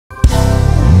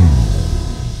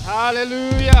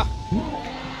Hallelujah.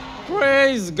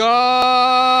 Praise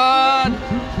God.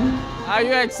 Are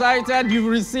you excited? You've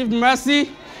received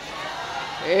mercy?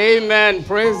 Amen.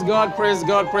 Praise God, praise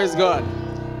God, praise God.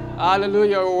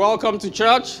 Hallelujah. Welcome to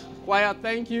church. Choir,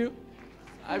 thank you.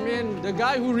 I mean, the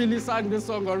guy who really sang this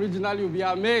song originally will be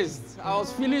amazed. I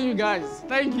was feeling you guys.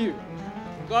 Thank you.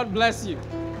 God bless you.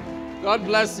 God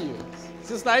bless you.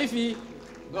 Sister Ify,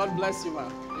 God bless you, man.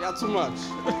 You're too much.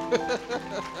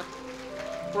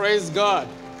 Praise God.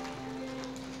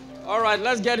 All right,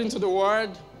 let's get into the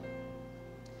word.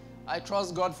 I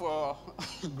trust God for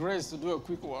grace to do a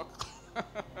quick walk.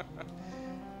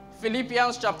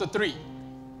 Philippians chapter 3,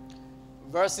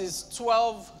 verses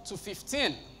 12 to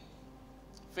 15.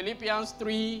 Philippians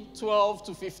 3, 12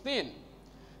 to 15.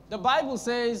 The Bible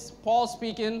says, Paul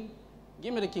speaking,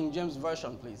 give me the King James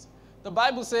Version, please. The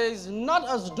Bible says, not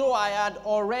as though I had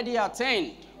already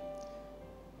attained,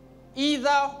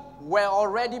 either were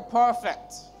already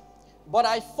perfect, but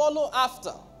I follow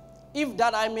after, if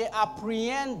that I may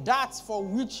apprehend that for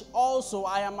which also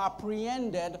I am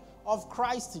apprehended of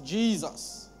Christ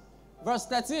Jesus. Verse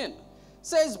 13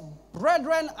 says,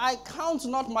 brethren, I count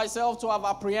not myself to have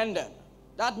apprehended.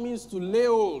 That means to lay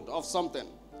hold of something.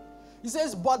 He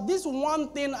says, but this one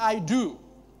thing I do,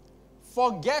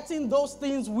 forgetting those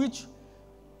things which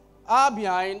are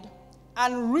behind,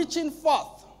 and reaching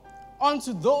forth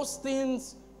unto those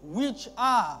things which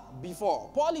are before.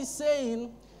 Paul is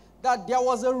saying that there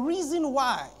was a reason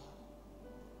why,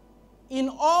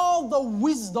 in all the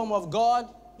wisdom of God,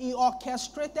 he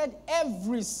orchestrated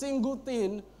every single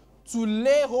thing to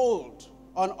lay hold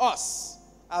on us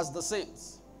as the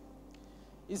saints.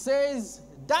 He says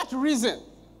that reason,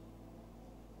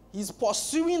 he's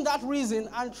pursuing that reason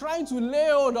and trying to lay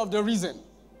hold of the reason.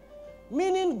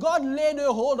 Meaning God laid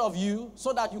a hold of you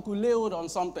so that you could lay hold on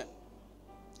something.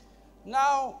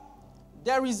 Now,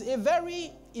 there is a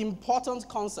very important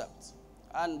concept,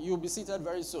 and you'll be seated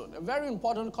very soon. A very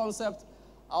important concept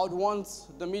I would want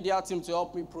the media team to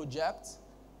help me project,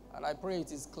 and I pray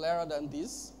it is clearer than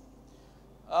this.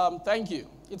 Thank you.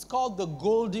 It's called the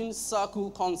golden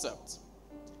circle concept.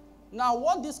 Now,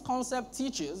 what this concept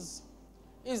teaches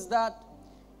is that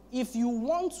if you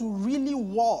want to really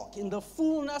walk in the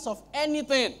fullness of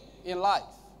anything in life,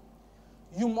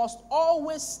 you must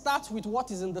always start with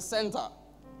what is in the center,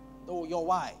 your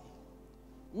why,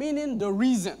 meaning the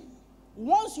reason.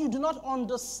 Once you do not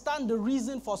understand the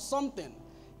reason for something,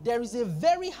 there is a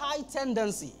very high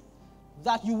tendency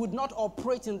that you would not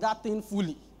operate in that thing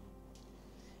fully.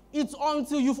 It's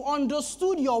until you've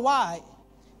understood your why,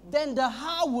 then the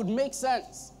how would make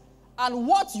sense. And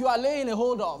what you are laying a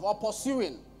hold of or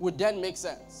pursuing would then make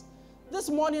sense. This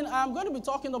morning, I'm going to be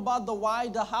talking about the why,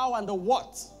 the how, and the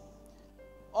what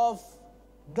of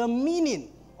the meaning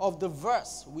of the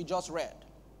verse we just read.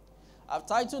 I've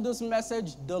titled this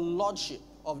message, The Lordship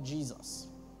of Jesus.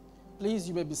 Please,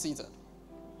 you may be seated.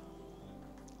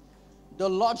 The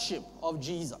Lordship of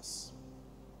Jesus.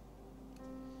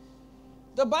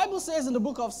 The Bible says in the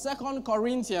book of 2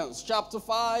 Corinthians chapter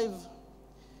 5,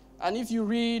 and if you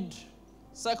read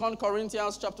 2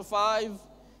 Corinthians chapter 5,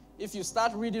 if you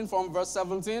start reading from verse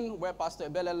 17, where Pastor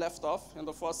Ebele left off in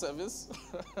the first service,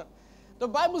 the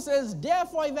Bible says,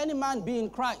 therefore, if any man be in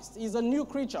Christ, he is a new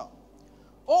creature.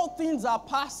 All things are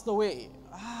passed away.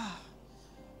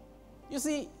 You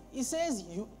see, he says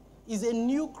is a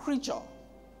new creature.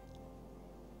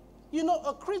 You know,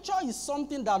 a creature is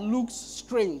something that looks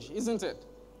strange, isn't it?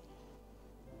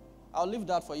 I'll leave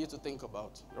that for you to think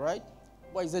about, right?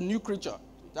 But it's a new creature.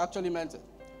 It actually meant it.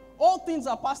 All things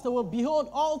are passed away. Behold,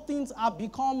 all things are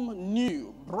become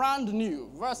new, brand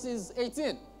new. Verses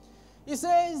 18. He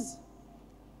says,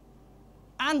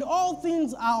 and all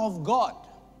things are of God,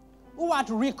 who hath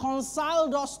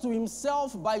reconciled us to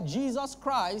himself by Jesus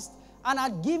Christ, and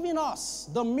hath given us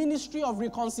the ministry of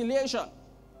reconciliation.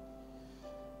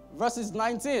 Verses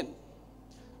 19.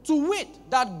 To wit,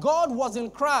 that God was in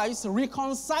Christ,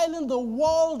 reconciling the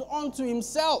world unto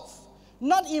himself,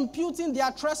 not imputing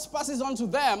their trespasses unto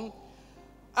them,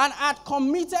 and hath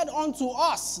committed unto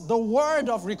us the word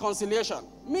of reconciliation.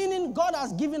 Meaning God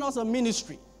has given us a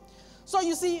ministry. So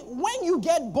you see, when you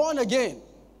get born again,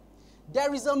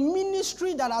 there is a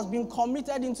ministry that has been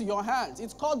committed into your hands.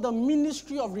 It's called the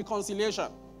ministry of reconciliation.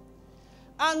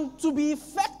 And to be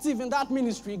effective in that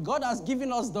ministry, God has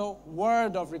given us the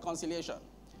word of reconciliation.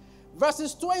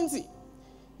 Verses 20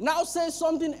 now says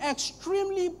something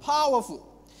extremely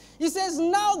powerful. He says,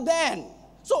 now then,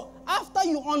 so after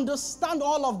you understand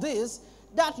all of this,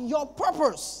 that your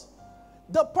purpose,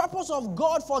 the purpose of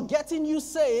God for getting you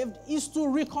saved is to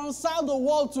reconcile the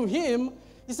world to him.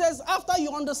 He says, after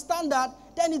you understand that,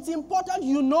 then it's important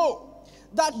you know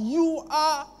that you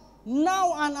are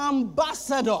now an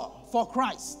ambassador for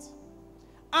Christ.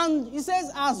 And he says,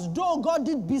 as though God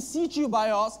did beseech you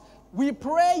by us, we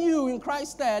pray you in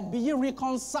Christ's stead, be ye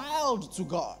reconciled to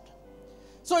God.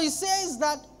 So he says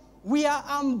that we are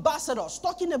ambassadors,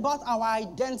 talking about our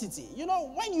identity. You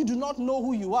know, when you do not know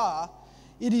who you are,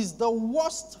 it is the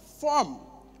worst form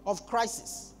of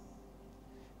crisis.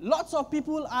 Lots of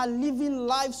people are living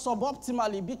life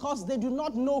suboptimally because they do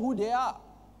not know who they are.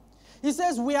 He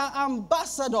says we are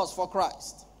ambassadors for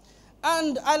Christ.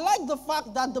 And I like the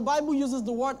fact that the Bible uses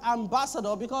the word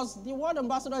ambassador because the word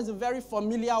ambassador is a very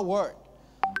familiar word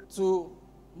to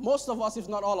most of us, if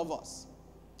not all of us.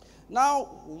 Now,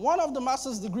 one of the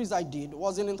master's degrees I did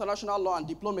was in international law and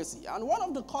diplomacy. And one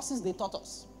of the courses they taught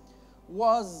us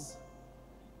was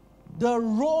the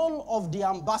role of the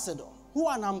ambassador, who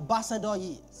an ambassador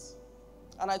is.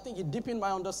 And I think it deepened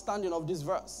my understanding of this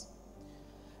verse.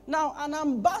 Now, an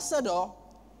ambassador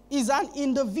is an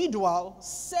individual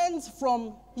sent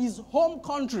from his home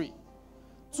country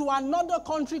to another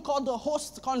country called the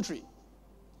host country.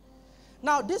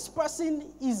 Now, this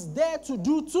person is there to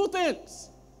do two things.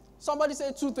 Somebody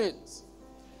say two things.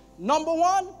 Number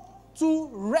one, to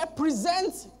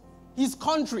represent his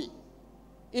country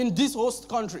in this host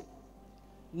country.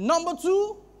 Number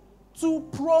two, to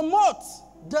promote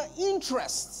the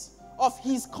interests of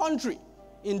his country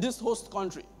in this host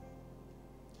country.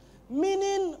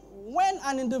 Meaning, when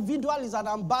an individual is an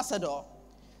ambassador,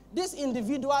 this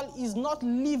individual is not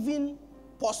living,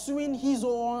 pursuing his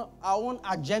or her own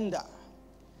agenda.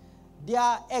 They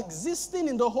are existing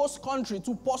in the host country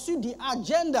to pursue the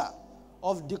agenda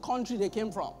of the country they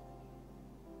came from.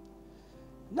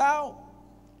 Now,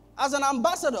 as an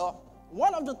ambassador,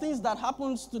 one of the things that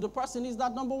happens to the person is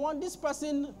that, number one, this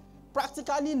person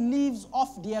practically lives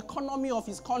off the economy of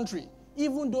his country,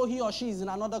 even though he or she is in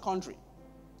another country.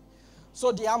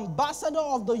 So the ambassador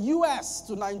of the U.S.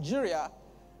 to Nigeria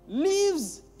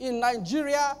lives in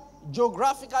Nigeria,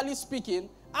 geographically speaking.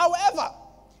 However,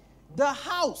 the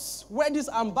house where this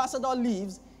ambassador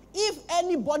lives, if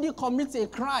anybody commits a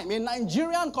crime, a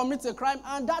Nigerian commits a crime,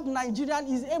 and that Nigerian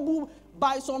is able,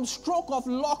 by some stroke of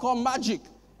luck or magic,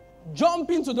 jump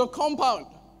into the compound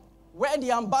where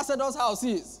the ambassador's house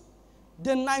is,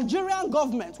 the Nigerian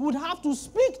government would have to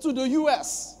speak to the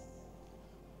U.S.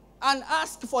 and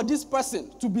ask for this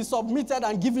person to be submitted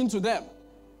and given to them.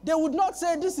 They would not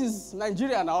say, this is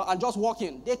Nigeria now, and just walk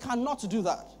in. They cannot do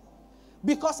that.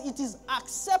 Because it is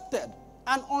accepted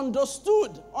and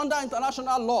understood under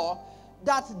international law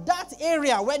that that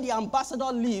area where the ambassador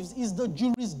lives is the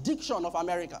jurisdiction of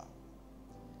America.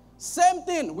 Same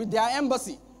thing with their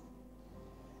embassy.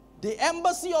 The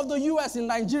embassy of the U.S. in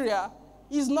Nigeria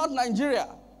is not Nigeria.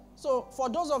 So for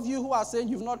those of you who are saying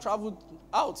you've not traveled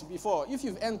out before, if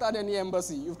you've entered any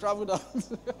embassy, you've traveled out.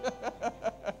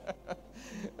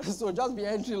 So just be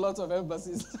entering lots of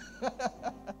embassies.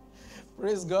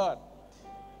 Praise God.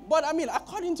 But I mean,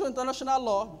 according to international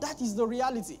law, that is the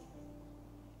reality.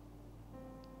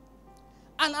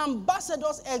 And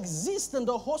ambassadors exist in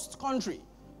the host country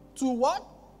to what?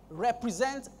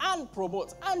 Represent and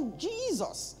promote. And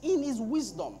Jesus, in his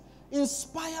wisdom,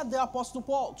 inspired the Apostle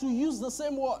Paul to use the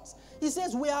same words. He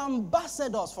says we are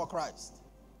ambassadors for Christ.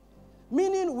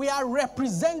 Meaning we are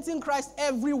representing Christ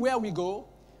everywhere we go.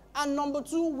 And number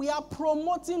two, we are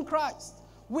promoting Christ.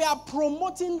 We are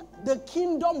promoting the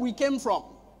kingdom we came from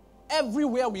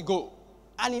everywhere we go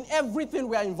and in everything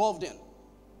we are involved in.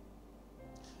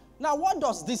 Now, what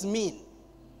does this mean?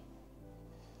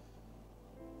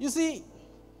 You see,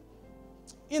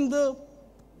 in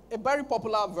a very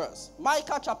popular verse,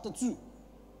 Micah chapter 2,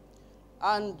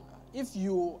 and if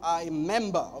you are a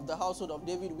member of the household of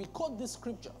David, we quote this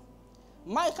scripture.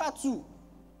 Micah 2,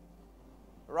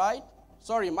 right?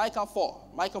 Sorry, Micah 4.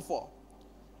 Micah 4.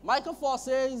 Micah 4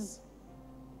 says,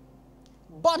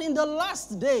 but in the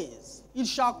last days it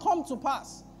shall come to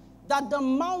pass that the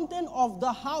mountain of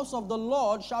the house of the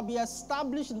Lord shall be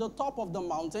established in the top of the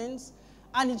mountains,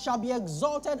 and it shall be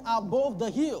exalted above the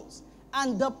hills,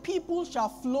 and the people shall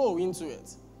flow into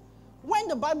it. When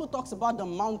the Bible talks about the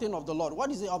mountain of the Lord, what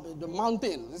is it? The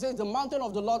mountain. It says the mountain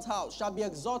of the Lord's house shall be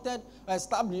exalted or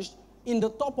established in the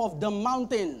top of the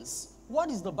mountains. What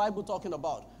is the Bible talking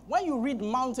about? When you read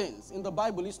mountains in the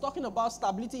Bible, it's talking about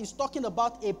stability. It's talking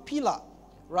about a pillar,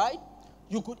 right?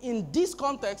 You could, in this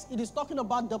context, it is talking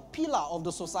about the pillar of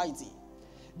the society.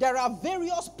 There are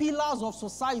various pillars of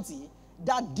society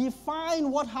that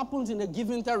define what happens in a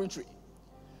given territory.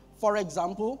 For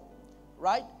example,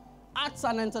 right, arts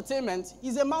and entertainment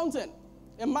is a mountain.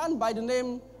 A man by the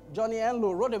name Johnny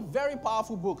Enloe, wrote a very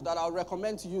powerful book that I'll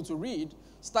recommend to you to read.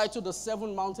 It's titled The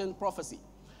Seven Mountain Prophecy.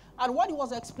 And what he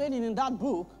was explaining in that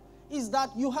book is that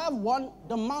you have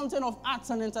the mountain of arts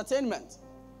and entertainment.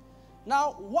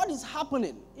 Now, what is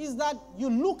happening is that you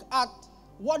look at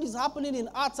what is happening in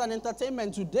arts and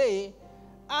entertainment today,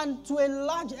 and to a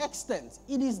large extent,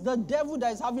 it is the devil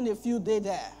that is having a field day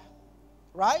there.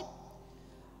 Right?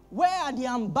 Where are the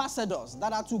ambassadors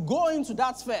that are to go into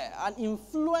that sphere and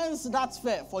influence that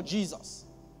sphere for Jesus?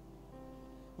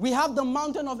 We have the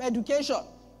mountain of education.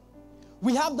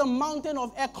 We have the mountain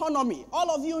of economy.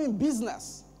 All of you in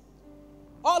business.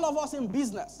 All of us in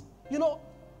business. You know,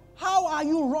 how are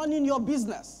you running your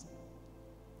business?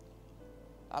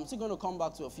 I'm still going to come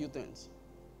back to a few things.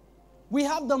 We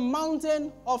have the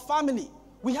mountain of family.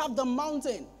 We have the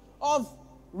mountain of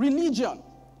religion.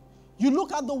 You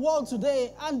look at the world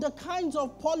today, and the kinds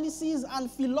of policies and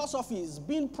philosophies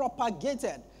being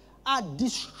propagated are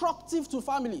destructive to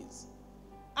families.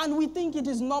 And we think it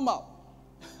is normal.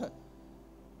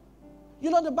 You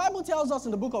know, the Bible tells us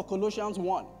in the book of Colossians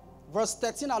 1, verse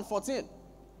 13 and 14.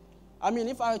 I mean,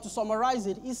 if I were to summarize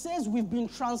it, it says we've been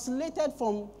translated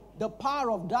from the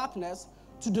power of darkness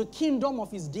to the kingdom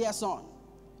of his dear Son.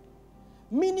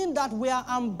 Meaning that we are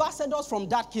ambassadors from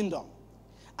that kingdom.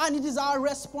 And it is our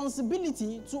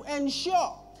responsibility to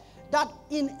ensure that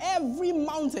in every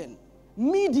mountain,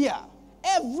 media,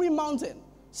 every mountain,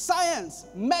 science,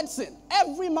 medicine,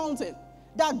 every mountain,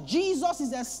 that Jesus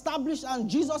is established and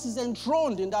Jesus is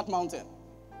enthroned in that mountain.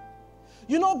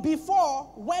 You know,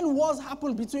 before, when wars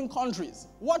happened between countries,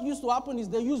 what used to happen is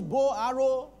they use bow,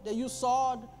 arrow, they use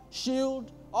sword,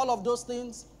 shield, all of those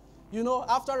things. You know,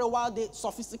 after a while, the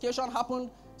sophistication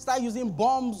happened, start using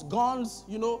bombs, guns,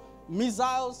 you know,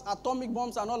 missiles, atomic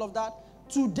bombs, and all of that.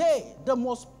 Today, the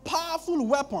most powerful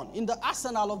weapon in the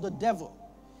arsenal of the devil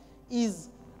is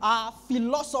our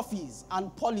philosophies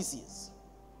and policies.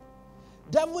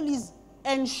 Devil is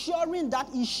ensuring that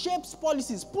he shapes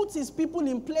policies, puts his people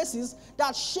in places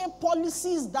that shape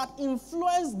policies that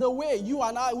influence the way you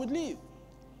and I would live.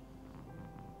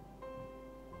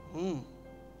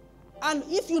 And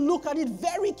if you look at it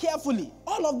very carefully,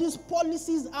 all of these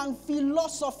policies and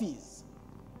philosophies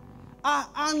are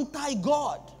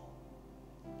anti-God.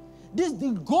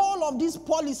 The goal of these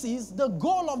policies, the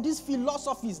goal of these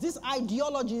philosophies, these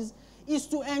ideologies, is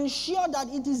to ensure that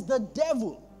it is the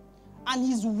devil and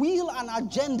his will and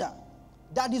agenda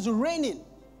that is reigning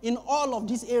in all of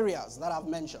these areas that I've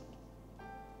mentioned.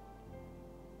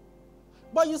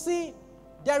 But you see,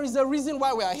 there is a reason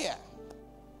why we are here.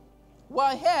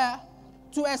 We're here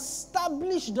to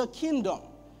establish the kingdom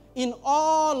in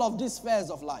all of these spheres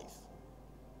of life.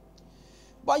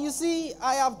 But you see,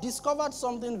 I have discovered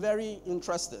something very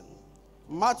interesting.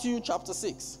 Matthew chapter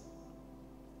 6.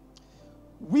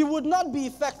 We would not be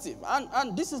effective,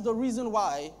 and this is the reason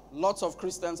why lots of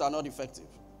Christians are not effective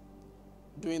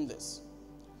doing this.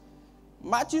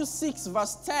 Matthew 6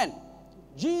 verse 10.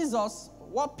 Jesus,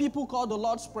 what people call the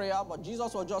Lord's Prayer, but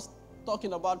Jesus was just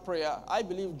talking about prayer. I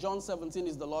believe John 17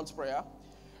 is the Lord's Prayer.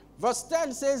 Verse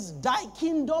 10 says, "Thy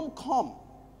kingdom come,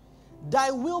 thy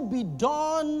will be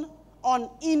done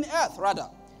in earth, rather.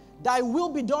 Thy will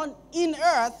be done in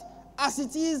earth as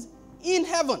it is in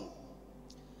heaven."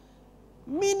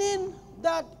 Meaning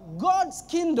that God's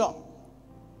kingdom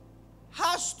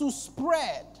has to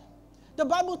spread. The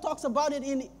Bible talks about it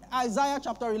in Isaiah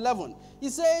chapter 11.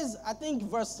 It says, I think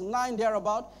verse 9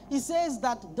 thereabout, it says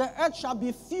that the earth shall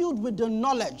be filled with the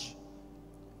knowledge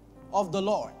of the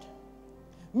Lord.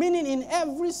 Meaning in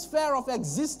every sphere of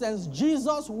existence,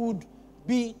 Jesus would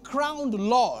be crowned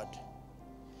Lord.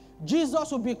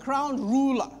 Jesus will be crowned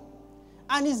ruler.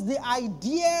 And it's the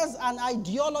ideas and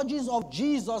ideologies of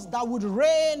Jesus that would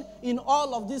reign in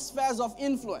all of these spheres of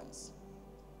influence.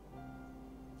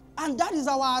 And that is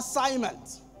our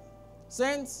assignment.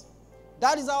 Saints,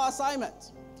 that is our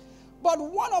assignment. But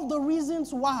one of the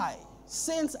reasons why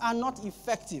saints are not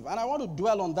effective, and I want to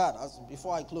dwell on that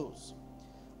before I close.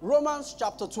 Romans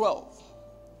chapter 12.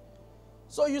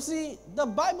 So you see, the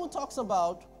Bible talks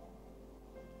about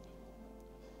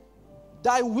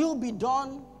thy will be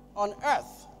done on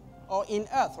earth, or in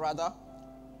earth rather.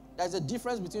 There's a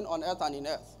difference between on earth and in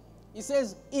earth. It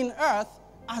says in earth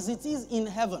as it is in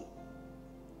heaven.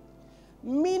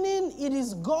 Meaning it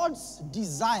is God's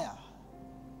desire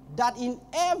that in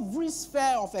every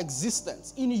sphere of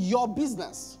existence, in your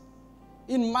business,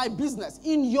 in my business,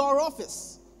 in your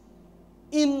office,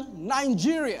 in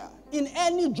Nigeria, in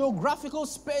any geographical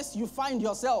space you find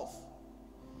yourself,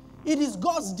 it is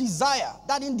God's desire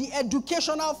that in the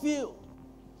educational field,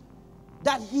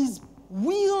 that his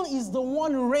will is the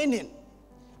one reigning.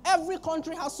 Every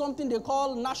country has something they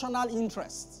call national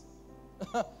interest.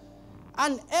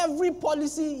 And every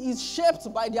policy is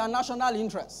shaped by their national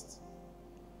interest.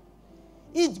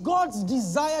 It's God's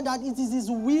desire that it is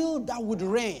his will that would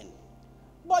reign.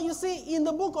 But you see, in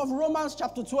the book of Romans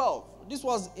chapter 12, this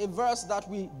was a verse that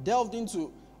we delved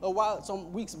into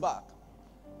some weeks back.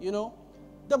 You know,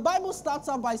 the Bible starts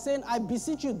out by saying, I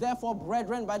beseech you therefore,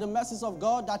 brethren, by the mercies of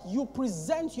God, that you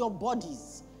present your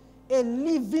bodies a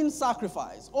living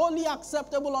sacrifice, only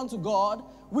acceptable unto God,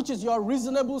 which is your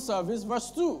reasonable service.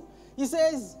 Verse 2, he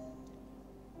says,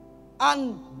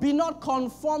 and be not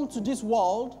conformed to this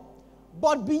world,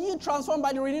 but be ye transformed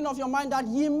by the renewing of your mind, that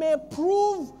ye may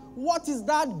prove what is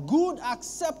that good,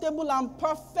 acceptable, and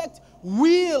perfect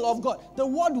will of God. The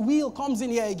word will comes in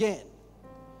here again.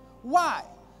 Why?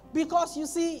 Because you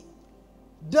see,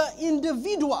 the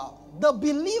individual, the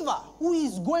believer who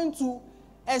is going to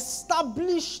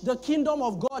establish the kingdom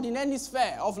of God in any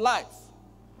sphere of life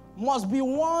must be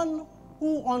one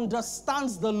who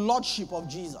understands the Lordship of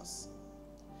Jesus.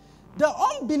 The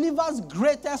unbeliever's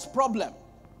greatest problem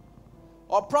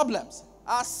or problems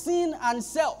are sin and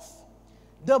self.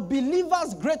 The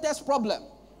believer's greatest problem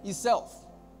is self.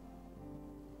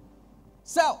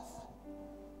 Self.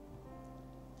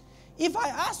 If I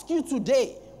ask you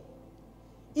today,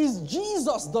 is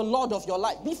Jesus the Lord of your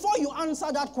life? Before you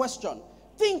answer that question,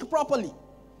 think properly.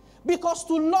 Because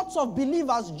to lots of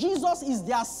believers, Jesus is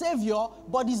their Savior,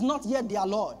 but is not yet their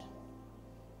Lord.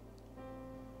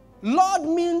 Lord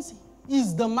means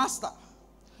he's the master.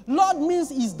 Lord means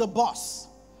he's the boss.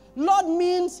 Lord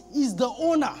means he's the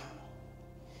owner.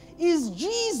 Is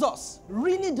Jesus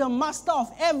really the master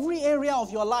of every area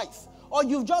of your life? Or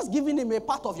you've just given him a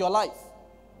part of your life?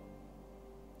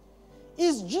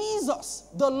 Is Jesus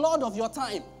the Lord of your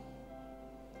time?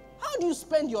 How do you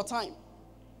spend your time?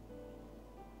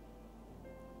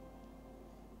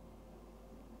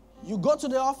 You go to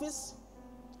the office,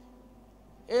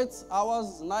 8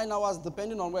 hours, 9 hours,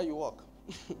 depending on where you work.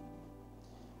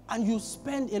 And you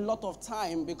spend a lot of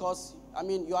time because,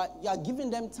 you are giving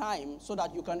them time so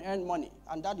that you can earn money.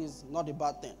 And that is not a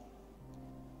bad thing.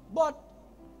 But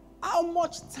how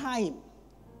much time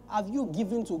have you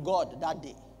given to God that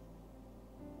day?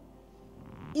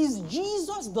 Is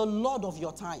Jesus the Lord of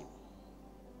your time?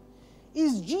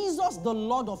 Is Jesus the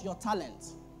Lord of your talent?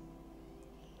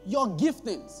 Your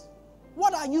giftings?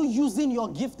 What are you using your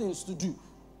giftings to do?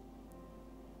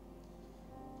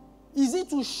 Is it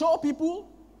to show people?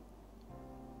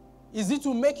 Is it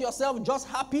to make yourself just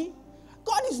happy?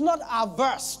 God is not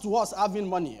averse to us having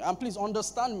money. And please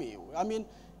understand me.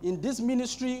 In this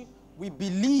ministry, we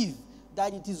believe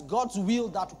that it is God's will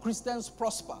that Christians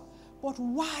prosper. But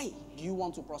why do you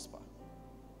want to prosper?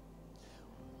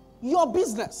 Your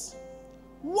business.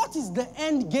 What is the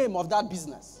end game of that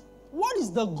business? What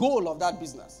is the goal of that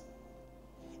business?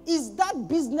 Is that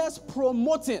business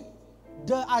promoting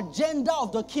the agenda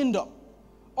of the kingdom?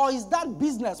 Or is that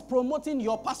business promoting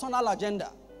your personal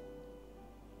agenda?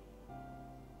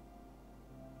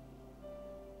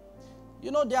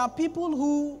 There are people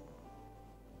who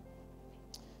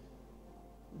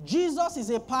Jesus is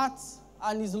a part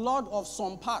and is Lord of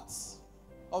some parts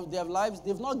of their lives.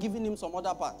 They've not given him some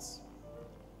other parts.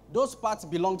 Those parts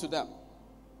belong to them.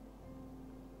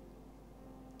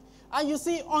 And you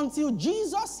see, until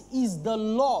Jesus is the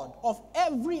Lord of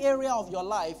every area of your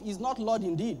life, he's not Lord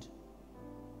indeed.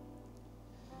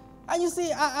 And you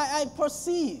see, I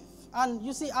perceive, and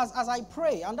you see, as I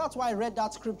pray, and that's why I read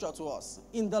that scripture to us,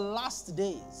 in the last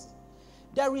days,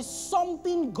 there is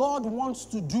something God wants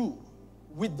to do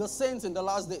with the saints in the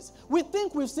last days. We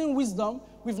think we've seen wisdom,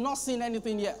 we've not seen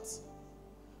anything yet.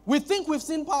 We think we've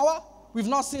seen power, we've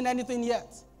not seen anything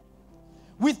yet.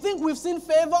 We think we've seen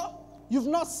favor, you've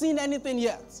not seen anything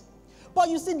yet. But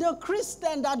you see, the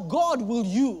Christian that God will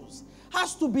use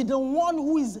has to be the one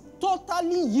who is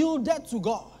totally yielded to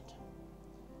God.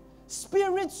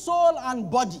 Spirit, soul, and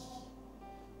body.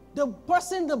 The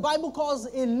person the Bible calls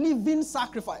a living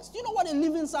sacrifice. Do you know what a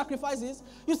living sacrifice is?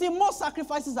 You see, most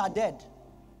sacrifices are dead.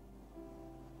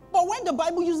 But when the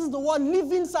Bible uses the word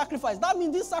living sacrifice, that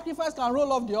means this sacrifice can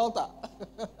roll off the altar.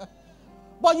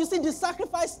 But you see, the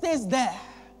sacrifice stays there.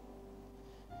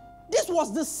 This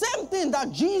was the same thing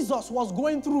that Jesus was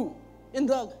going through in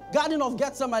the Garden of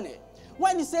Gethsemane.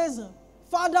 When he says,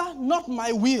 Father, not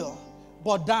my will,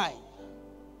 but thine.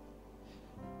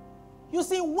 You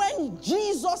see, when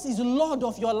Jesus is Lord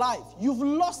of your life, you've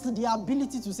lost the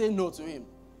ability to say no to him.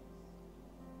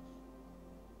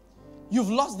 You've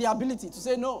lost the ability to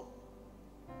say no.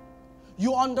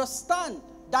 You understand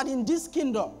that in this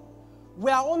kingdom, we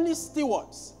are only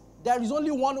stewards. There is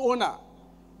only one owner,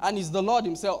 and it's the Lord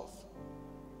himself.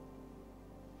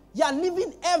 You are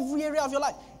living every area of your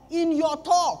life. In your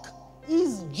talk,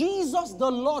 is Jesus the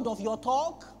Lord of your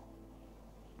talk?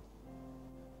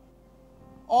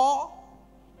 Or,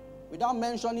 without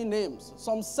mentioning names,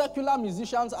 some secular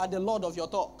musicians are the Lord of your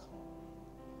talk.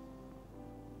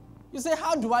 You say,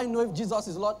 how do I know if Jesus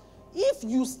is Lord? If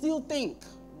you still think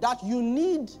that you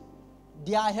need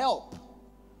their help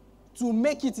to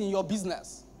make it in your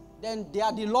business, then they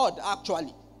are the Lord,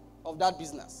 actually, of that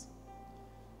business.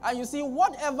 And you see,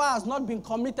 whatever has not been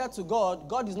committed to God,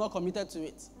 God is not committed to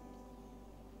it.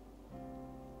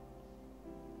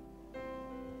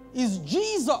 Is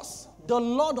Jesus the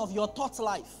Lord of your thought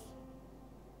life?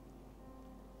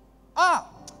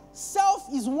 Self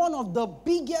is one of the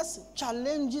biggest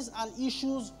challenges and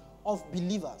issues of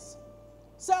believers.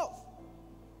 Self.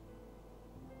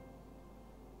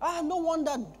 No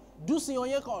wonder Dusi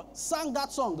Onyeko sang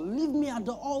that song, "Leave me at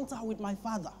the altar with my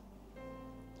Father."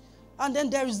 And then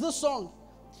there is this song.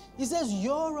 He says,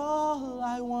 "You're all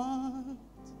I want."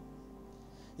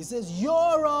 He says,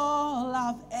 "You're all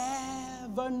I've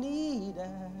ever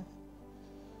needed.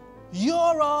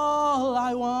 You're all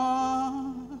I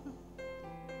want.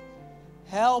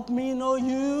 Help me know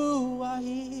you are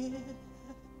here."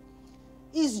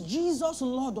 Is Jesus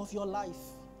Lord of your life?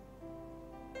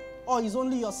 Or is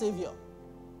only your Savior?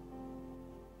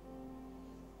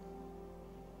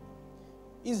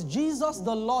 Is Jesus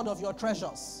the Lord of your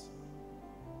treasures?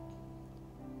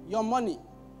 Your money?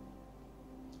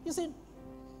 You see,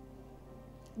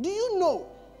 do you know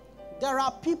there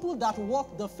are people that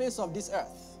walk the face of this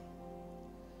earth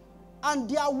and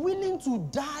they are willing to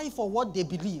die for what they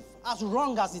believe, as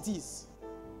wrong as it is?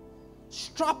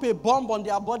 Strap a bomb on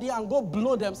their body and go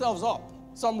blow themselves up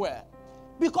somewhere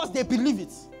because they believe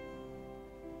it.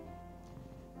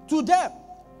 To them,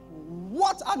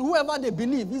 what and whoever they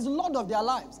believe is Lord of their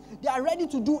lives. They are ready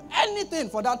to do anything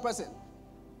for that person.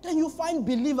 Then you find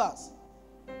believers,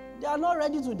 they are not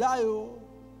ready to die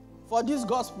for this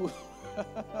gospel.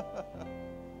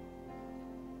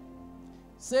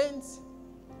 Saints,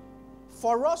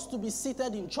 for us to be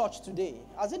seated in church today,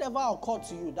 has it ever occurred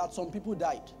to you that some people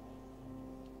died?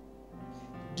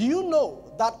 Do you know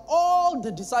that all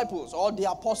the disciples, or the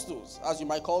apostles, as you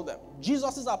might call them,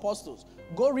 Jesus' apostles,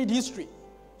 go read history.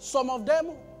 Some of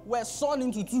them were sawn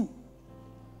into two.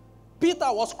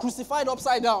 Peter was crucified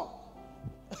upside down.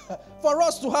 For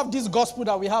us to have this gospel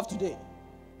that we have today,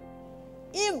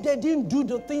 if they didn't do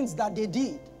the things that they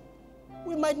did,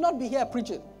 we might not be here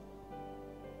preaching.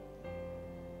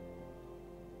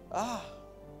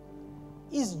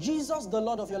 Is Jesus the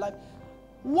Lord of your life?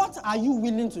 What are you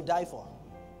willing to die for?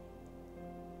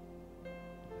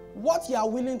 What you are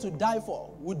willing to die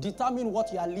for will determine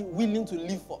what you are willing to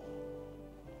live for.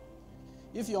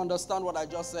 If you understand what I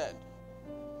just said,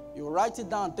 you write it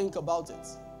down and think about it.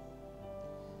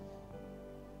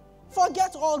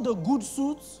 Forget all the good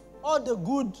suits, all the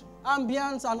good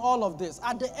ambience and all of this.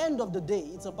 At the end of the day,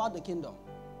 it's about the kingdom.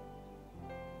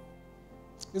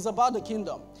 It's about the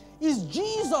kingdom. Is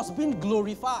Jesus being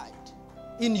glorified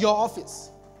in your office?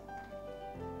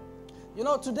 You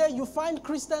know, today you find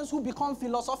Christians who become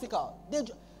philosophical. They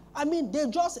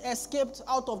just escaped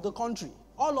out of the country.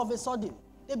 All of a sudden,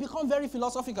 they become very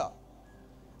philosophical.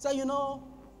 So,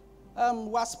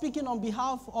 we're speaking on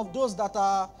behalf of those that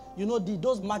are,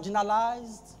 those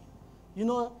marginalized.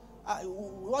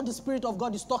 What the Spirit of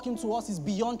God is talking to us is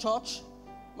beyond church.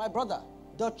 My brother,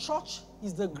 the church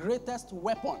is the greatest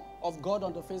weapon of God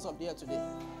on the face of the earth today.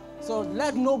 So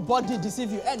let nobody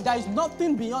deceive you. And there is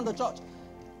nothing beyond the church.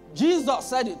 Jesus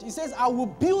said it. He says, I will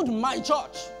build my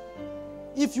church.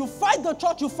 If you fight the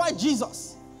church, you fight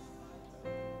Jesus.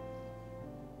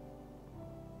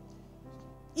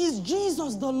 Is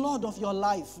Jesus the Lord of your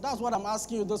life? That's what I'm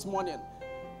asking you this morning.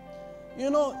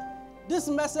 This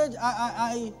message,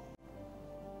 I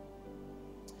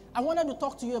wanted to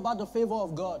talk to you about the favor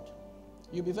of God.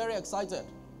 You'll be very excited.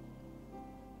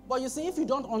 But you see, if you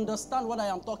don't understand what I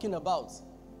am talking about,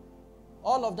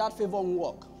 all of that favor won't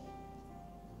work.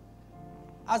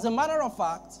 As a matter of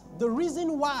fact, the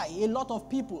reason why a lot of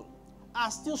people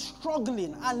are still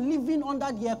struggling and living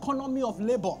under the economy of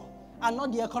labor and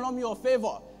not the economy of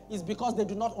favor is because they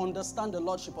do not understand the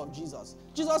Lordship of Jesus.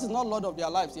 Jesus is not Lord of their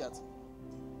lives yet.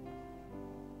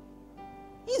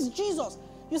 He's Jesus.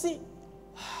 You see,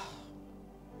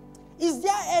 is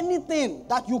there anything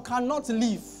that you cannot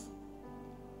live?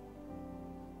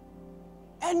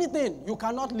 Anything you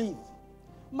cannot live.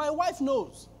 My wife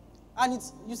knows. And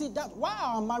you see, that why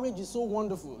our marriage is so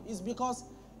wonderful is because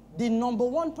the number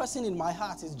one person in my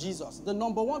heart is Jesus. The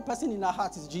number one person in our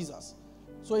heart is Jesus.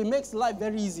 So it makes life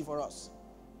very easy for us.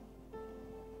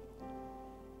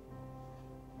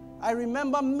 I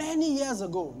remember many years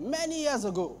ago,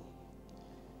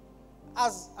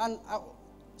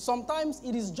 sometimes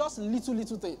it is just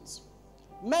little things.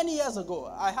 Many years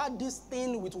ago, I had this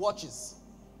thing with watches.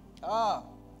 I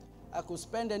could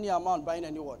spend any amount buying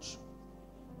any watch.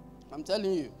 I'm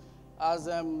telling you, as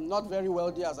not very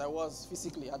wealthy as I was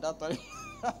physically at that time,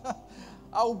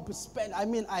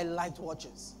 I liked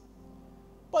watches.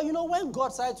 But when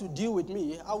God started to deal with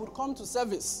me, I would come to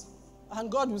service. And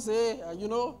God would say,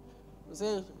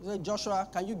 say, Joshua,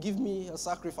 can you give me a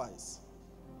sacrifice?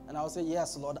 And I would say,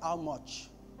 yes, Lord, how much?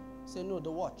 Say, no,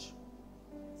 the watch.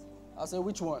 I'll say,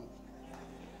 which one?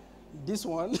 This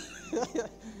one?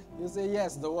 You say,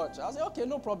 yes, the watch. I'll say, okay,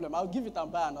 no problem. I'll give it and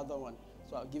buy another one.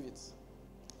 So I'll give it.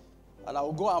 And I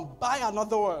will go and buy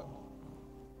another one.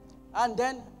 And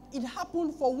then it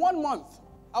happened for 1 month.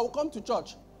 I will come to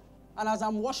church. And as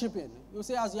I'm worshiping, you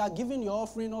say, as you are giving your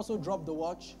offering, also drop the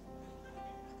watch.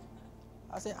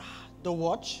 I say, the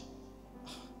watch?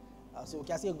 I say,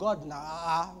 okay. I say, God,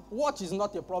 watch is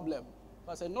not a problem.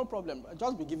 I said, no problem. I'll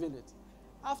just be giving it.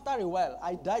 After a while,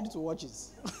 I died to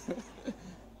watches.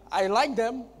 I like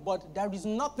them, but there is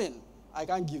nothing I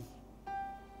can give.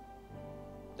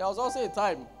 There was also a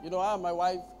time, I and my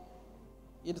wife,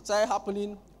 it started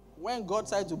happening when God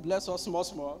started to bless us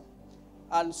small,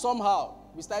 and somehow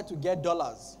we started to get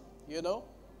dollars,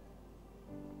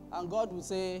 And God would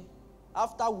say,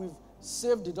 after we've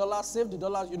saved the dollars,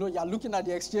 you're looking at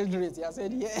the exchange rate. I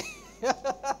said, yeah.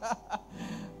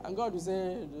 And God would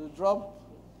say, drop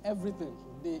everything.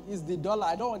 It's the dollar.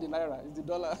 I don't want the naira. It's the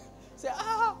dollar. Say,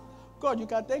 God, you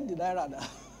can take the naira now.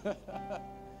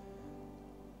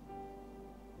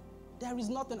 There is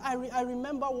nothing. I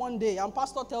remember one day, and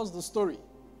Pastor tells the story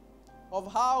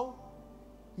of how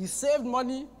he saved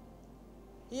money.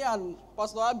 He and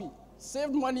Pastor Abi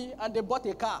saved money, and they bought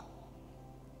a car.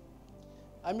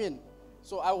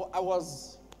 So I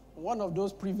was one of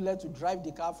those privileged to drive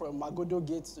the car from Magodo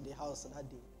Gates to the house that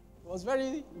day. It was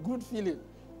very good feeling.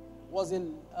 It was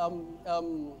in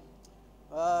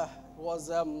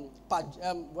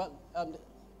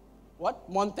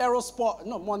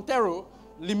Montero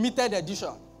limited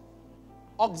edition,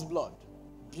 Oxblood,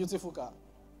 beautiful car.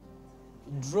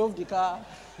 Drove the car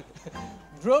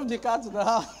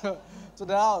to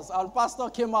the house, and pastor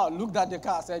came out, looked at the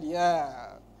car, said,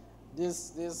 yeah,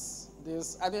 this.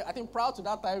 I think prior to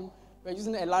that time, we were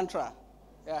using Elantra.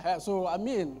 Yeah, so,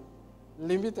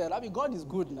 limited. God is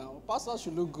good now. Pastors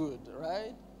should look good,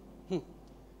 right?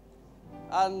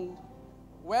 And,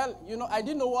 I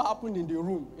didn't know what happened in the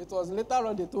room. It was later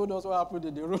on they told us what happened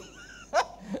in the room.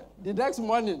 The next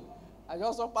morning, I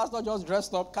just saw pastor just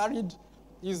dressed up, carried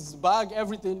his bag,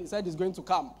 everything. He said he's going to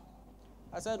camp.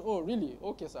 I said, oh, really?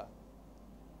 Okay, sir.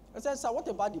 I said, sir, what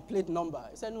about the plate number?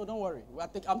 He said, no, don't worry.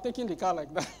 I'm taking the car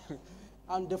like that.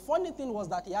 And the funny thing was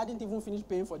that he hadn't even finished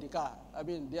paying for the car. I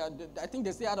think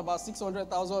they still had about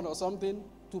 600,000 or something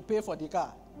to pay for the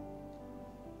car.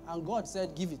 And God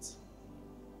said, give it.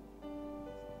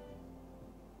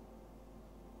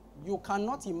 You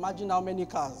cannot imagine how many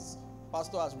cars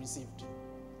pastor has received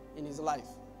in his life.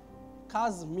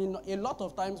 Cars mean a lot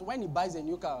of times when he buys a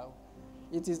new car,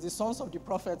 it is the sons of the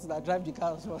prophets that drive the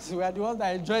cars. We are the ones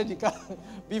that enjoy the car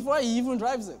before he even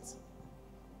drives it.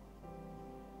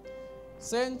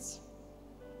 Saints,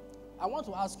 I want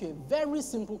to ask you a very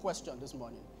simple question this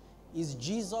morning. Is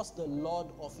Jesus the Lord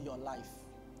of your life?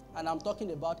 And I'm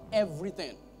talking about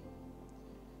everything.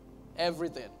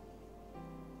 Everything.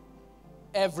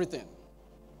 Everything.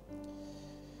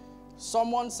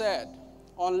 Someone said,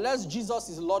 unless Jesus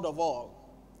is Lord of all,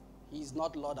 he is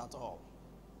not Lord at all.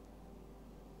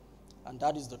 And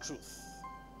that is the truth.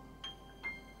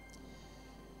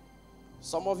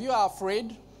 Some of you are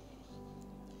afraid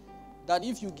that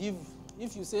if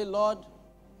you say, Lord,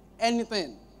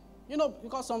 anything,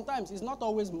 because sometimes it's not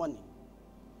always money.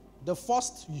 The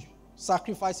first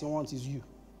sacrifice he wants is you.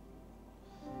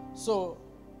 So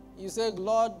you say,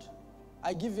 Lord,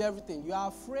 I give you everything. You are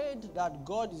afraid that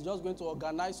God is just going to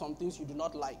organize some things you do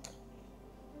not like.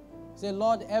 Say,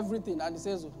 Lord, everything. And he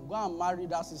says, go and marry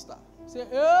that sister. Say,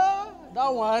 that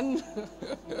one.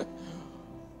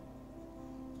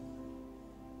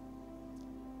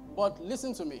 But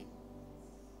listen to me.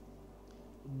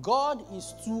 God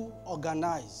is too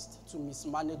organized to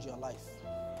mismanage your life.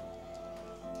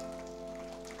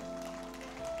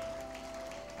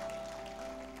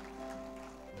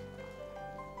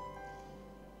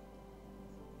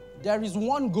 There is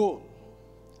one goal,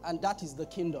 and that is the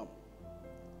kingdom.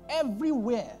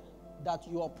 Everywhere that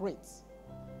you operate,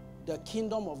 the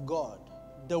kingdom of God,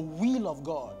 the will of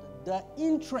God, the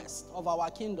interest of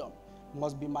our kingdom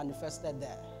must be manifested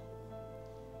there.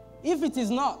 If it is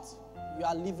not, you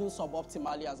are living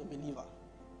suboptimally as a believer.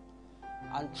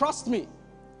 And trust me,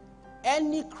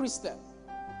 any Christian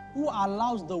who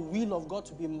allows the will of God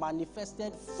to be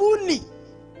manifested fully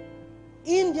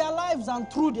in their lives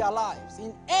and through their lives,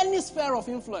 in any sphere of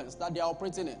influence that they are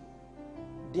operating in,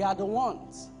 they are the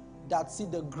ones that see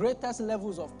the greatest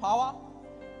levels of power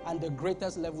and the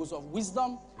greatest levels of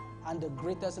wisdom and the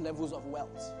greatest levels of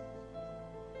wealth.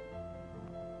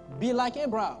 Be like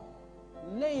Abraham.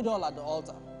 Lay it all at the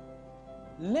altar.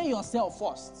 Lay yourself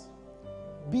first.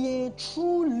 Be a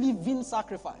true living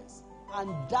sacrifice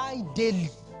and die daily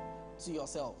to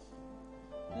yourself.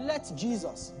 Let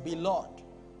Jesus be Lord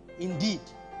indeed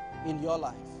in your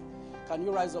life. Can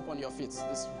you rise up on your feet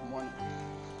this morning?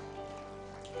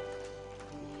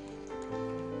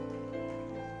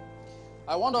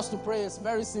 I want us to pray a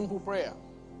very simple prayer.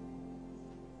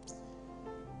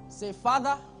 Say,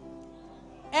 Father,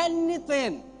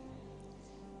 anything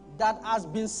that has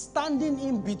been standing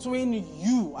in between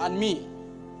you and me,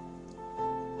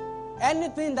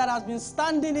 anything that has been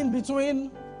standing in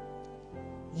between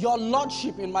your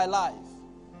Lordship in my life,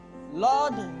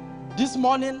 Lord, this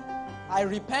morning I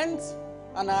repent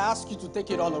and I ask you to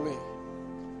take it all away.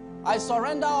 I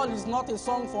surrender all is not a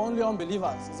song for only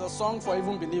unbelievers. It's a song for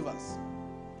even believers.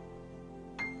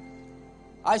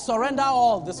 I surrender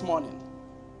all this morning.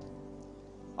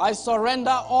 I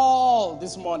surrender all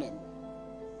this morning.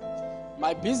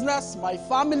 My business, my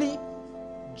family,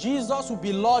 Jesus will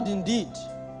be Lord indeed.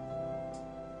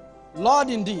 Lord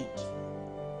indeed.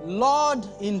 Lord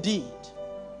indeed.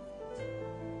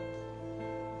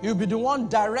 He'll be the one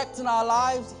directing our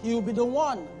lives. He'll be the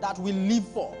one that we live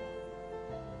for.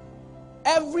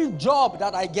 Every job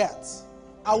that I get,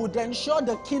 I would ensure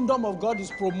the kingdom of God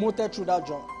is promoted through that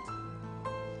job.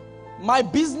 My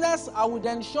business, I would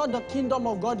ensure the kingdom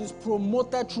of God is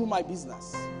promoted through my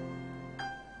business.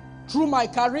 Through my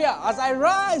career, as I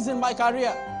rise in my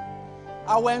career,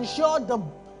 I will ensure the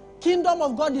kingdom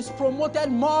of God is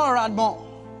promoted more and more.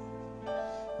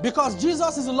 Because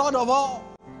Jesus is Lord of all.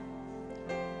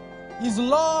 He's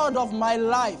Lord of my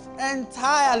life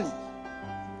entirely,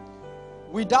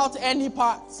 without any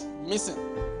part missing.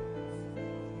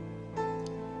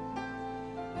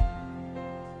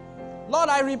 Lord,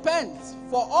 I repent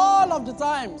for all of the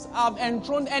times I've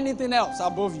enthroned anything else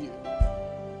above you.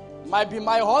 Might be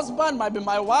my husband, might be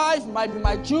my wife, might be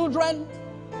my children,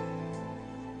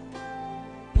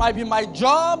 might be my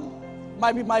job,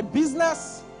 might be my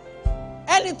business,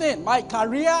 anything, my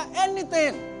career,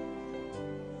 anything.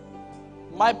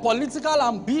 My political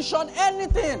ambition,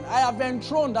 anything I have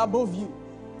enthroned above you.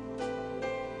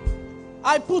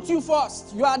 I put you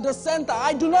first. You are the center.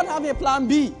 I do not have a plan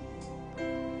B.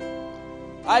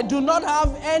 I do not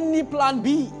have any plan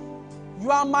B.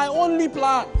 You are my only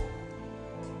plan.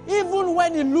 Even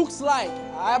when it looks like,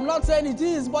 I am not saying it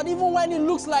is, but even when it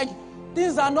looks like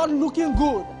things are not looking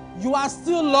good, you are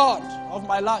still Lord of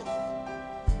my life.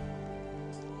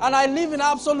 And I live in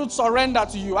absolute surrender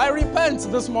to you. I repent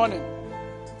this morning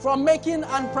from making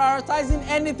and prioritizing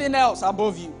anything else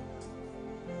above you.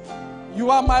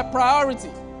 You are my priority.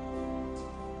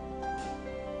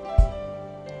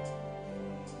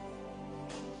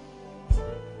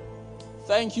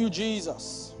 Thank you,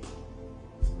 Jesus.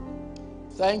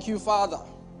 Thank you, Father.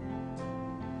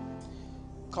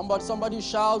 Come on, somebody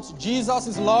shout, Jesus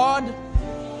is Lord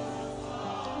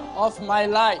of my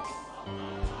life.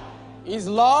 He's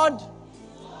Lord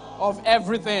of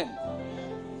everything.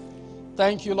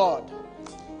 Thank you, Lord.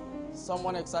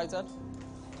 Someone excited?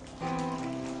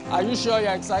 Are you sure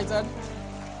you're excited?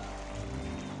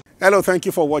 Hello, thank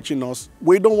you for watching us.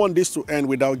 We don't want this to end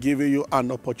without giving you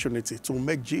an opportunity to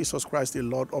make Jesus Christ the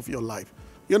Lord of your life.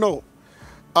 You know,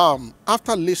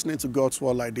 after listening to God's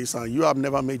word like this and you have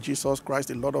never made Jesus Christ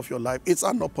the Lord of your life, it's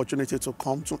an opportunity to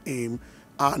come to Him,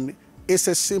 and it's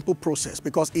a simple process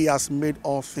because He has made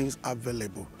all things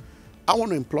available. I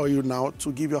want to implore you now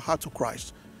to give your heart to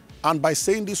Christ. And by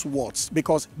saying these words,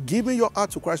 because giving your heart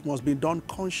to Christ must be done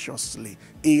consciously,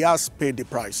 He has paid the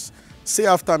price. Say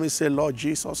after me, say, Lord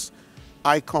Jesus,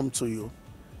 I come to you.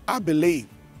 I believe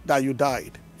that you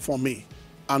died for me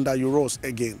and that you rose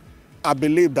again. I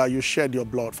believe that you shed your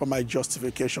blood for my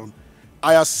justification.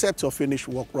 I accept your finished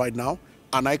work right now,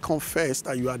 and I confess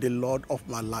that you are the Lord of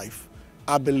my life.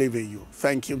 I believe in you.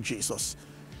 Thank you, Jesus.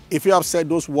 If you have said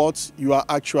those words, you are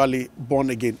actually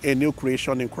born again, a new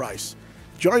creation in Christ.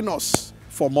 Join us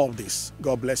for more of this.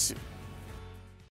 God bless you.